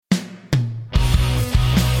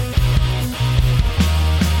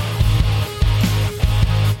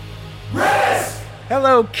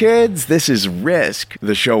Hello, kids. This is Risk,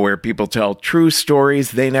 the show where people tell true stories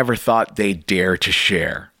they never thought they'd dare to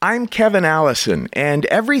share. I'm Kevin Allison, and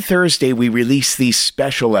every Thursday we release these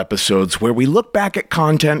special episodes where we look back at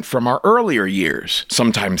content from our earlier years.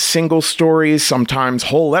 Sometimes single stories, sometimes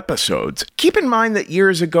whole episodes. Keep in mind that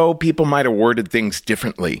years ago, people might have worded things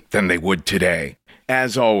differently than they would today.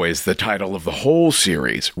 As always, the title of the whole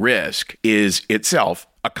series, Risk, is itself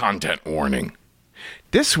a content warning.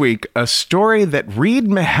 This week, a story that Reid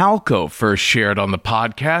Mihalko first shared on the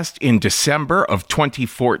podcast in December of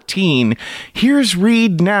 2014. Here's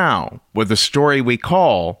Reid now with a story we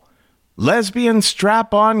call Lesbian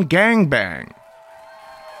Strap-On Gangbang.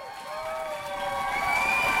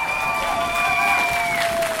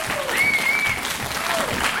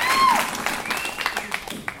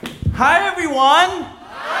 Hi, everyone.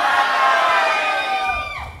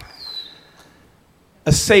 Hi.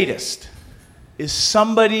 A sadist is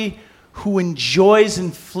somebody who enjoys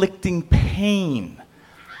inflicting pain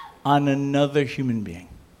on another human being.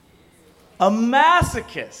 A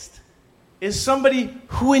masochist is somebody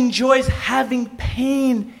who enjoys having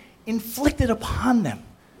pain inflicted upon them.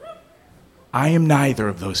 I am neither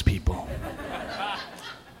of those people.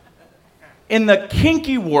 In the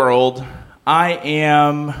kinky world, I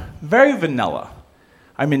am very vanilla.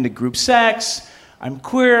 I'm into group sex, I'm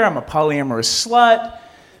queer, I'm a polyamorous slut.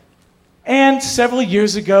 And several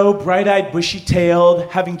years ago, bright-eyed,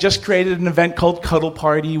 bushy-tailed, having just created an event called Cuddle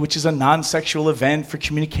Party, which is a non-sexual event for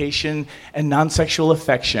communication and non-sexual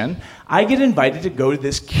affection, I get invited to go to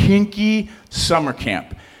this kinky summer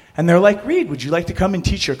camp. And they're like, Reid, would you like to come and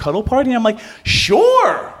teach your Cuddle Party? And I'm like,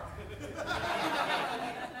 sure!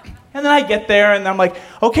 And then I get there, and I'm like,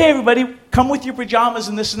 okay, everybody, come with your pajamas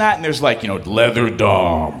and this and that. And there's like, leather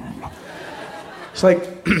dom. It's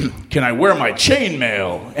like, can I wear my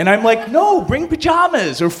chainmail? And I'm like, no, bring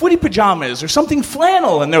pajamas or footy pajamas or something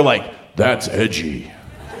flannel. And they're like, that's edgy.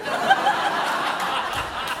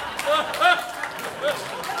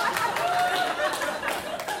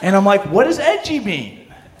 And I'm like, what does edgy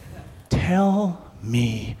mean? Tell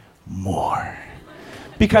me more.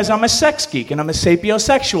 Because I'm a sex geek and I'm a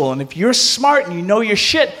sapiosexual, and if you're smart and you know your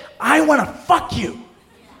shit, I want to fuck you.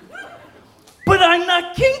 But I'm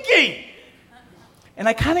not kinky. And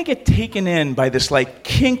I kind of get taken in by this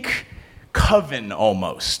kink coven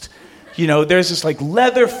almost. There's this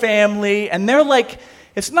leather family, and they're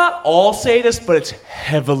it's not all sadists, but it's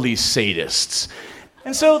heavily sadists.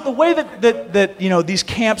 And so the way that these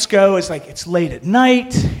camps go is it's late at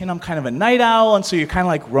night, and I'm kind of a night owl, and so you're kind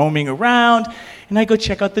of roaming around, and I go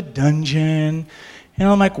check out the dungeon, and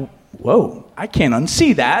I'm like, whoa, I can't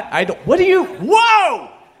unsee that. Whoa!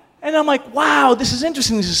 And I'm like, wow, this is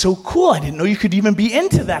interesting, this is so cool, I didn't know you could even be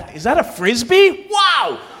into that. Is that a Frisbee?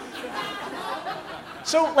 Wow!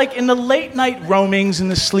 So, in the late night roamings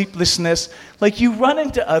and the sleeplessness, you run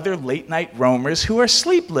into other late night roamers who are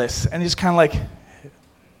sleepless, and it's kind of like,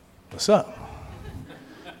 what's up?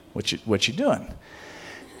 What you doing?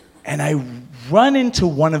 And I run into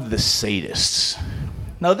one of the sadists.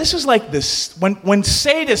 Now, this is this, when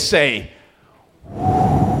sadists say,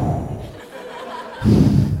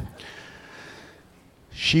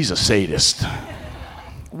 she's a sadist.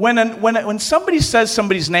 When somebody says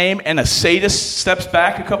somebody's name and a sadist steps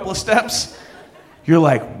back a couple of steps, you're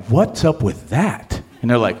like, what's up with that?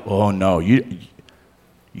 And they're like, oh no, you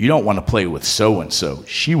don't want to play with so-and-so.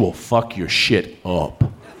 She will fuck your shit up.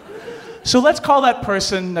 So let's call that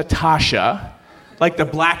person Natasha, the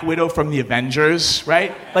Black Widow from the Avengers,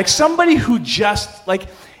 right? Somebody who just,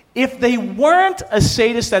 if they weren't a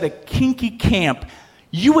sadist at a kinky camp,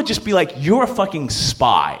 you would just be like, you're a fucking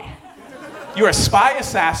spy. You're a spy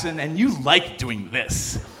assassin, and you like doing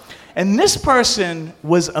this. And this person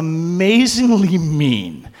was amazingly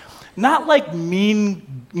mean. Not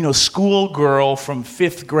mean, schoolgirl from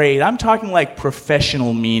 5th grade. I'm talking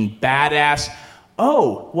professional mean, badass.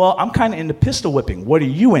 Oh, well, I'm kind of into pistol whipping. What are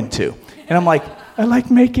you into? And I'm like, I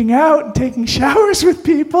like making out and taking showers with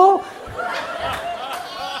people.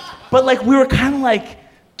 But we were kind of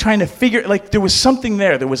trying to figure, there was something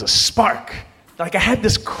there was a spark. I had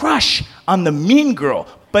this crush on the mean girl.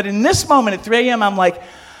 But in this moment at 3 a.m., I'm like,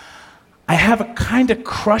 I have a kind of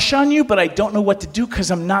crush on you, but I don't know what to do because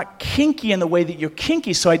I'm not kinky in the way that you're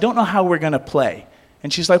kinky, so I don't know how we're going to play.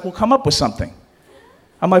 And she's like, well, come up with something.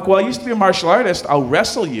 I'm like, well, I used to be a martial artist. I'll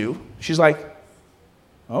wrestle you. She's like,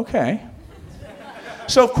 okay.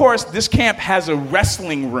 So, of course, this camp has a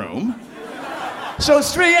wrestling room. So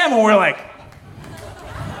it's 3 a.m. and we're like,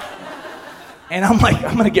 and I'm like,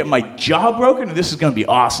 I'm going to get my jaw broken and this is going to be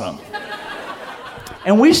awesome.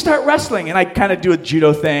 And we start wrestling, and I kind of do a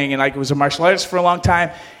judo thing, and I was a martial artist for a long time,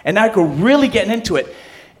 and now I go really getting into it.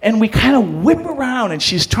 And we kind of whip around, and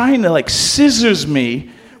she's trying to like scissors me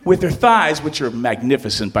with her thighs, which are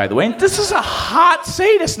magnificent, by the way. And this is a hot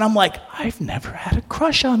sadist, and I'm like, I've never had a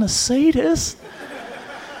crush on a sadist.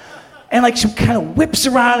 And like she kind of whips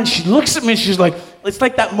around, and she looks at me, and she's like, it's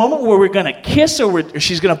like that moment where we're gonna kiss, or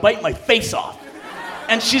she's gonna bite my face off.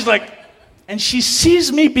 And she's like, and she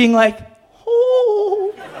sees me being like,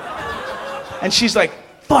 oh. And she's like,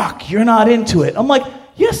 fuck, you're not into it. I'm like,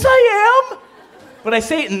 yes, I am. But I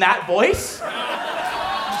say it in that voice.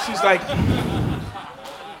 And she's like,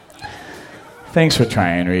 thanks for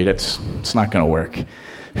trying, Reed. It's not gonna work.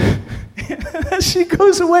 As she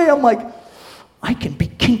goes away, I'm like, I can be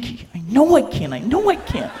kinky. I know I can.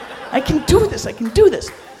 I can do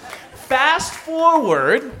this. Fast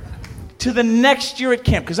forward to the next year at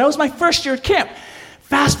camp, because that was my first year at camp.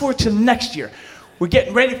 Fast forward to the next year. We're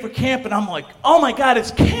getting ready for camp, and I'm like, oh my God,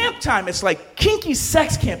 it's camp time. It's like kinky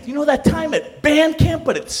sex camp. You know that time at band camp,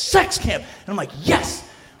 but it's sex camp. And I'm like, yes.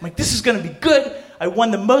 I'm like, this is gonna be good. I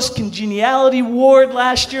won the most congeniality award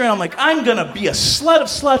last year, and I'm like, I'm gonna be a slut of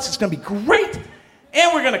sluts. It's gonna be great.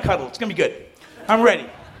 And we're gonna cuddle. It's gonna be good. I'm ready.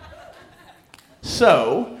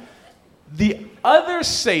 So, the other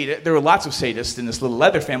sadist, there were lots of sadists in this little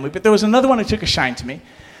leather family, but there was another one who took a shine to me.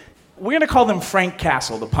 We're gonna call them Frank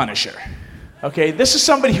Castle, the Punisher. Okay, this is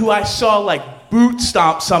somebody who I saw like boot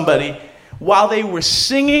stomp somebody while they were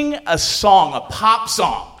singing a song, a pop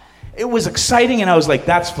song. It was exciting, and I was like,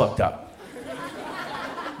 that's fucked up.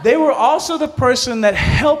 They were also the person that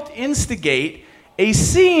helped instigate a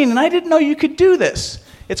scene, and I didn't know you could do this.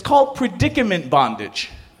 It's called predicament bondage.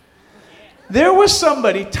 There was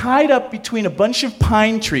somebody tied up between a bunch of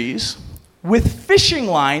pine trees with fishing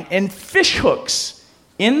line and fish hooks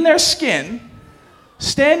in their skin,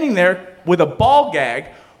 standing there with a ball gag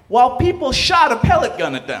while people shot a pellet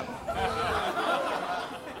gun at them.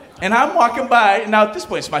 And I'm walking by, and now at this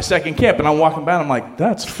point it's my second camp, and I'm walking by and I'm like,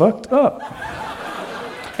 that's fucked up.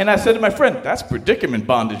 And I said to my friend, that's predicament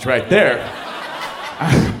bondage right there.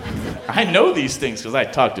 I know these things because I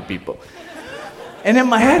talk to people. And in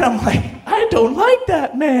my head, I'm like, I don't like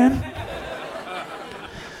that, man.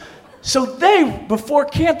 So before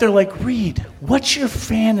camp, they're like, Reed, what's your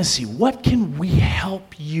fantasy? What can we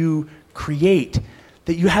help you create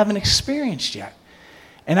that you haven't experienced yet?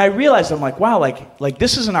 And I realized, I'm like, wow, like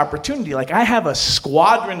this is an opportunity. Like, I have a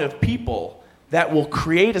squadron of people that will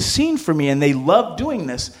create a scene for me, and they love doing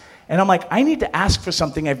this. And I'm like, I need to ask for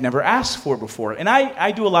something I've never asked for before. And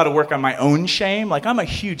I do a lot of work on my own shame. Like, I'm a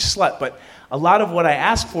huge slut, but a lot of what I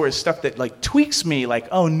ask for is stuff that like tweaks me, like,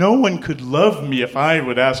 oh, no one could love me if I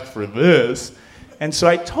would ask for this. And so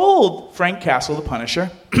I told Frank Castle, the Punisher,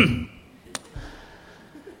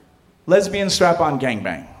 lesbian strap-on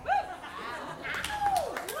gangbang.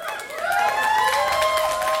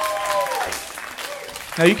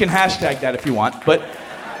 Now, you can hashtag that if you want, but...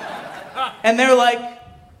 And they're like,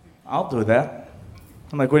 I'll do that.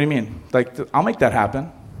 I'm like, what do you mean? Like, I'll make that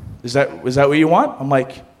happen. Is that what you want? I'm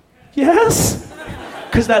like, yes.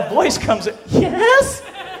 Because that voice comes in, yes.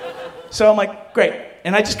 So I'm like, great.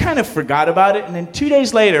 And I just kind of forgot about it. And then 2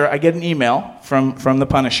 days later, I get an email from the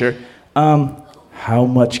Punisher. How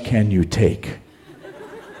much can you take?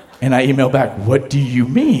 And I email back, what do you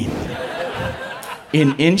mean?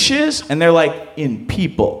 In inches? And they're like, in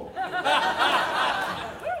people.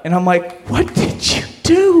 And I'm like, what did you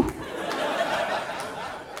do?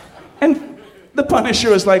 And the Punisher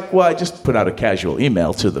was like, well, I just put out a casual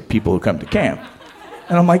email to the people who come to camp.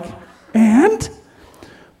 And I'm like, and?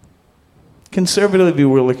 Conservatively,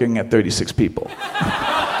 we're looking at 36 people.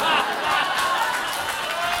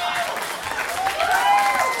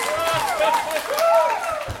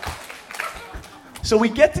 So we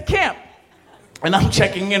get to camp, and I'm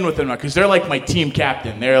checking in with them because they're like my team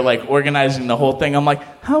captain. They're like organizing the whole thing. I'm like,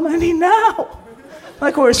 how many now?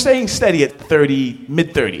 Like, we're staying steady at 30,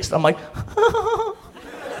 mid-30s. I'm like,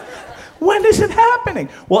 when is it happening?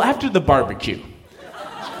 Well, after the barbecue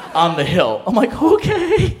on the hill. I'm like,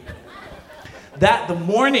 okay. The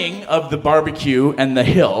morning of the barbecue and the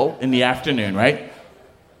hill in the afternoon, right?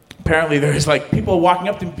 Apparently there's like people walking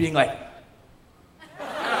up to me being like,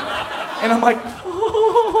 and I'm like,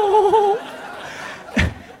 oh.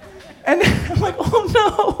 And I'm like, oh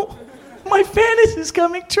no, my fantasy is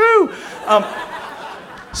coming true.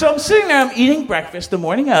 So I'm sitting there, I'm eating breakfast the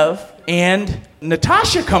morning of, and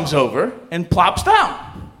Natasha comes over and plops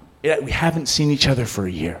down. We haven't seen each other for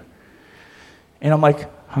a year. And I'm like,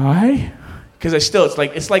 hi? Because it's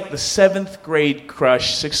like the 7th grade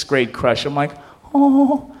crush, 6th grade crush. I'm like,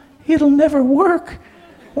 oh, it'll never work.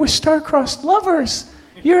 We're star-crossed lovers.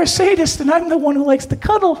 You're a sadist and I'm the one who likes to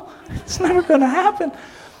cuddle. It's never going to happen.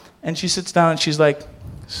 And she sits down and she's like,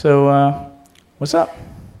 so, what's up?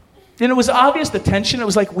 And it was obvious, the tension. It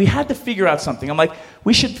was like, we had to figure out something. I'm like,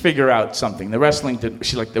 we should figure out something.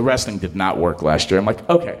 She's like, the wrestling did not work last year. I'm like,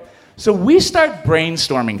 okay. So we start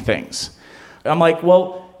brainstorming things. I'm like,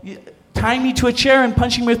 well, tying me to a chair and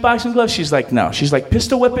punching me with boxing gloves? She's like, no. She's like,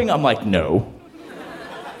 pistol whipping? I'm like, no.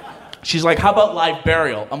 She's like, how about live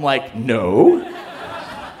burial? I'm like, no.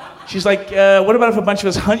 She's like, what about if a bunch of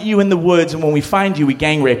us hunt you in the woods and when we find you, we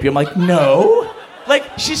gang rape you? I'm like, no.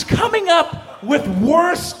 Like, she's coming up with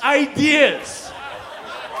worse ideas.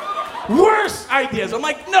 Worse ideas. I'm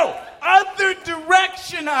like, no, other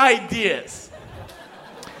direction ideas.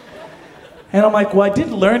 And I'm like, well, I did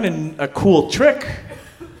learn a cool trick.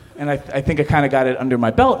 And I think I kind of got it under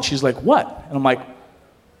my belt. And she's like, what? And I'm like,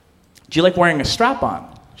 do you like wearing a strap-on?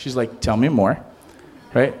 She's like, tell me more.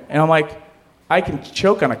 Right? And I'm like, I can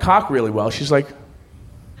choke on a cock really well. She's like,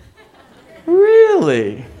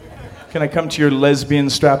 really? Can I come to your lesbian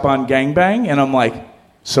strap-on gangbang? And I'm like,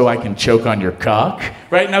 so I can choke on your cock?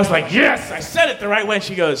 Right? And I was like, yes, I said it the right way. And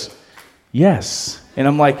she goes, yes. And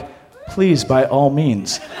I'm like, please, by all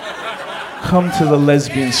means, come to the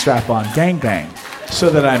lesbian strap-on gangbang so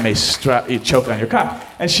that I may choke on your cock.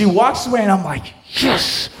 And she walks away and I'm like,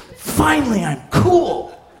 yes, finally I'm cool.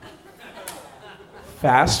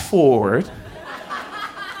 Fast forward,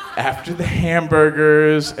 after the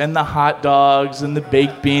hamburgers and the hot dogs and the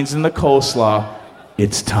baked beans and the coleslaw,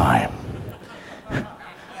 it's time.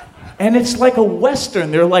 And it's like a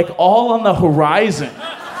Western. They're like all on the horizon.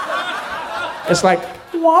 It's like,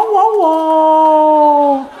 wah, wah,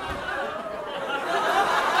 wah.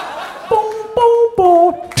 Boom, boom,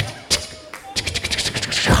 boom.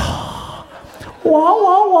 Wah,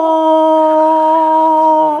 wah, wah.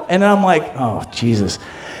 And I'm like, oh, Jesus.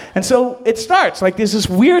 And so it starts, like there's this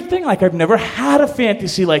weird thing, like I've never had a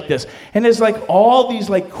fantasy like this. And there's like all these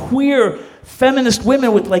like queer feminist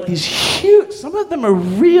women with like these huge, some of them are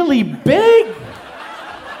really big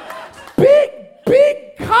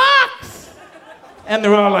cocks. And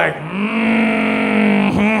they're all like,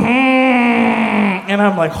 and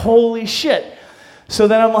I'm like, holy shit. So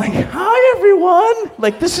then I'm like, hi everyone.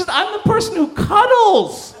 Like I'm the person who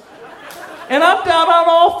cuddles. And I'm down on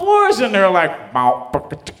all fours, and they're like, bow,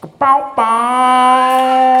 bow, bow.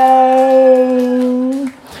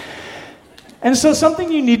 And so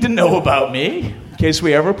something you need to know about me, in case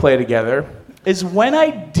we ever play together, is when I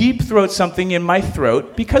deep throat something in my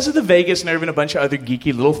throat, because of the vagus nerve and a bunch of other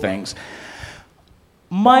geeky little things,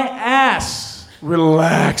 my ass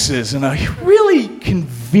relaxes in a really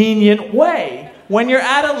convenient way when you're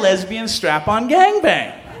at a lesbian strap-on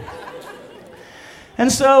gangbang. And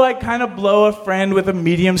so I kind of blow a friend with a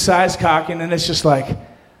medium-sized cock, and then it's just like,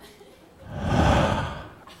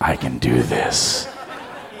 I can do this.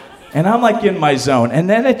 And I'm like in my zone, and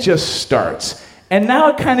then it just starts. And now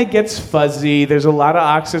it kind of gets fuzzy. There's a lot of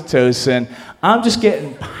oxytocin. I'm just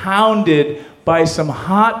getting pounded by some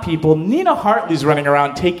hot people. Nina Hartley's running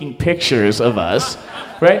around taking pictures of us,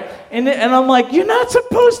 right? And I'm like, you're not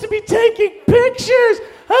supposed to be taking pictures.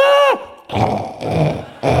 Ah!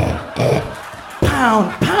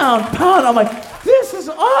 Pound, pound, pound. I'm like, this is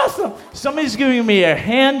awesome. Somebody's giving me a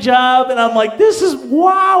hand job, and I'm like, this is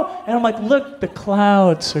wow. And I'm like, look, the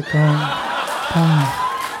clouds are going by.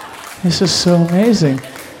 This is so amazing.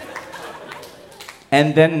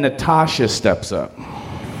 And then Natasha steps up.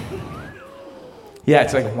 Yeah,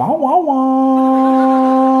 it's like, wah, wah,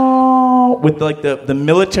 wah. With like the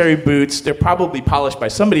military boots. They're probably polished by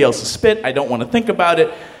somebody else's spit. I don't want to think about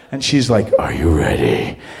it. And she's like, are you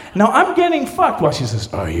ready? Now, I'm getting fucked while she says,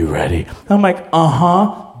 are you ready? I'm like,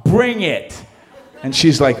 uh-huh, bring it. And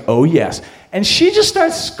she's like, oh, yes. And she just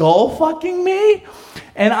starts skull fucking me.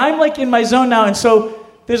 And I'm like in my zone now. And so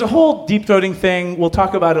there's a whole deep throating thing. We'll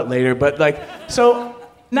talk about it later. But like, so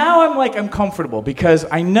now I'm comfortable because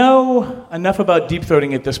I know enough about deep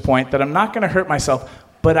throating at this point that I'm not going to hurt myself,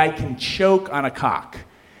 but I can choke on a cock.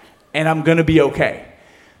 And I'm going to be okay.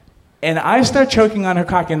 And I start choking on her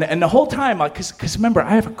cock, and the whole time, because remember,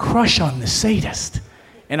 I have a crush on the sadist.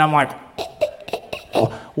 And I'm like,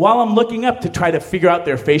 while I'm looking up to try to figure out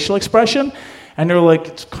their facial expression, and they're like,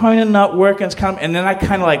 it's kind of not working, and then I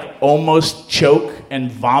kind of like almost choke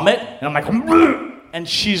and vomit, and I'm like, and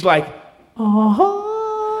she's like,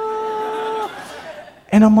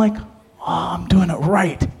 and I'm like, oh, I'm doing it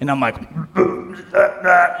right. And I'm like,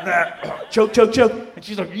 choke, choke, choke. And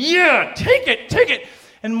she's like, yeah, take it.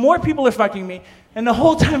 And more people are fucking me. And the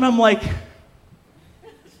whole time I'm like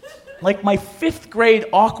my 5th grade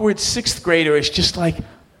awkward 6th grader is just like,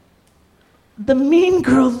 the mean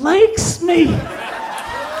girl likes me.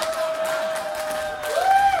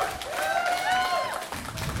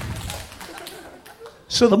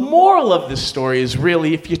 So the moral of this story is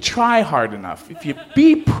really, if you try hard enough, if you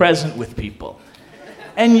be present with people,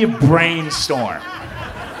 and you brainstorm,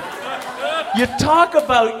 you talk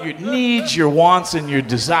about your needs, your wants, and your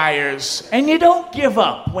desires, and you don't give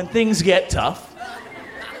up when things get tough,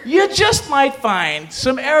 you just might find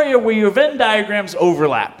some area where your Venn diagrams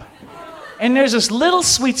overlap. And there's this little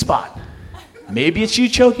sweet spot. Maybe it's you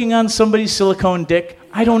choking on somebody's silicone dick.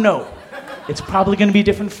 I don't know. It's probably going to be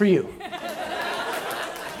different for you.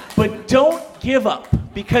 But don't give up,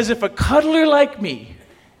 because if a cuddler like me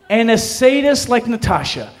and a sadist like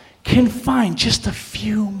Natasha can find just a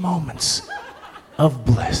few moments of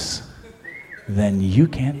bliss, then you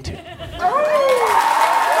can too.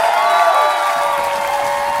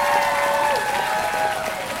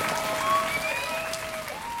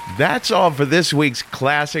 That's all for this week's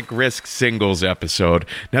Classic Risk Singles episode.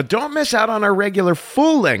 Now, don't miss out on our regular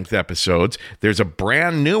full-length episodes. There's a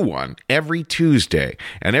brand new one every Tuesday,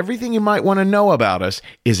 and everything you might want to know about us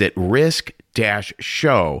is at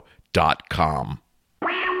risk-show.com.